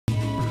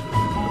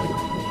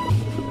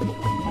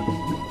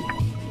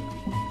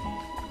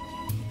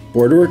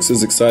Boardworks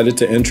is excited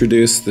to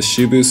introduce the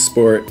Shubu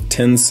Sport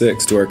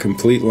 10.6 to our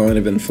complete line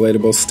of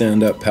inflatable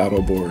stand-up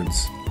paddle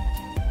boards.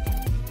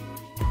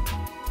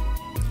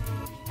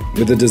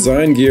 With a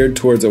design geared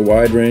towards a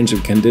wide range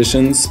of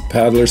conditions,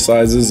 paddler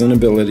sizes, and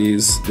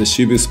abilities, the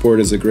Shubu Sport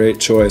is a great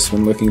choice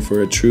when looking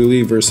for a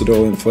truly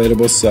versatile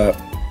inflatable SUP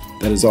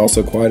that is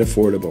also quite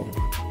affordable.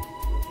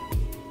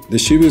 The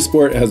Shubu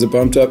Sport has a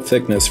bumped up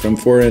thickness from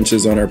 4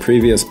 inches on our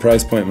previous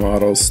price point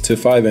models to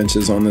 5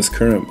 inches on this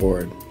current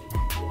board.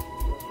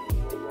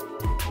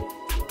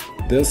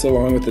 This,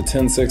 along with the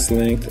 10.6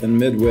 length and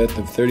mid-width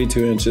of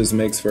 32 inches,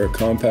 makes for a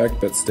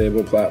compact but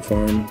stable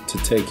platform to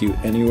take you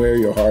anywhere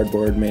your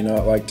hardboard may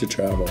not like to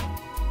travel.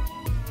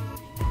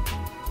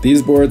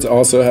 These boards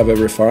also have a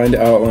refined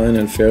outline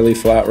and fairly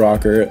flat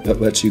rocker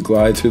that lets you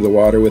glide through the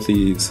water with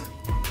ease.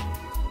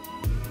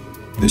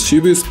 The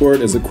Shubu Sport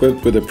is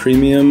equipped with a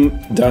premium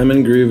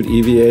diamond-grooved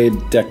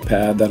EVA deck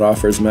pad that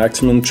offers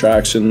maximum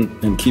traction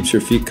and keeps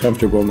your feet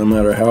comfortable no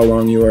matter how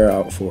long you are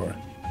out for.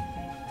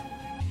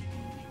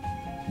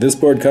 This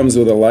board comes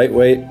with a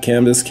lightweight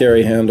canvas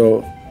carry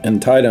handle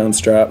and tie-down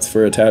straps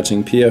for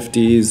attaching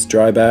PFDs,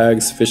 dry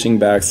bags, fishing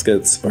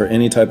baskets, or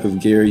any type of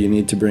gear you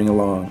need to bring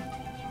along.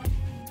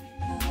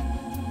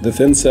 The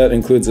fin set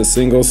includes a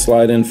single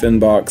slide-in fin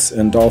box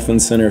and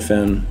dolphin center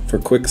fin for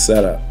quick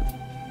setup.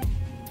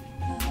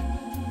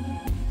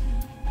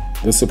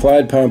 The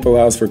supplied pump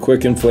allows for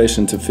quick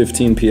inflation to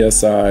 15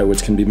 psi,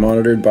 which can be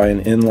monitored by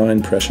an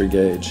inline pressure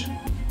gauge.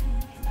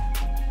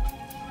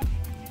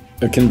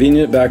 A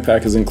convenient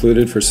backpack is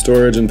included for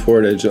storage and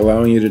portage,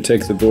 allowing you to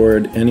take the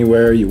board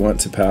anywhere you want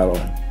to paddle.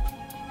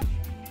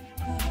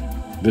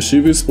 The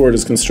Shubu Sport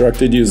is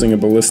constructed using a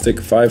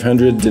ballistic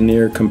 500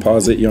 denier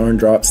composite yarn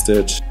drop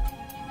stitch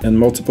and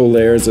multiple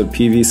layers of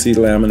PVC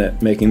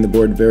laminate, making the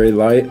board very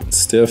light,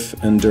 stiff,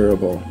 and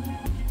durable.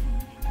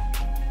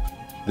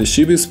 The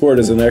Shubu Sport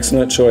is an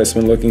excellent choice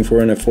when looking for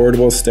an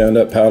affordable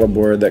stand-up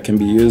paddleboard that can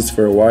be used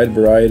for a wide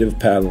variety of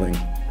paddling.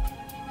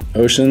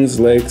 Oceans,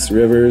 lakes,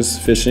 rivers,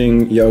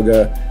 fishing,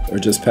 yoga, or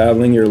just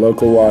paddling your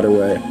local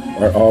waterway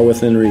are all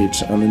within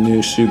reach on the new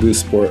Shubu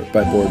Sport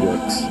by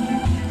Boardworks.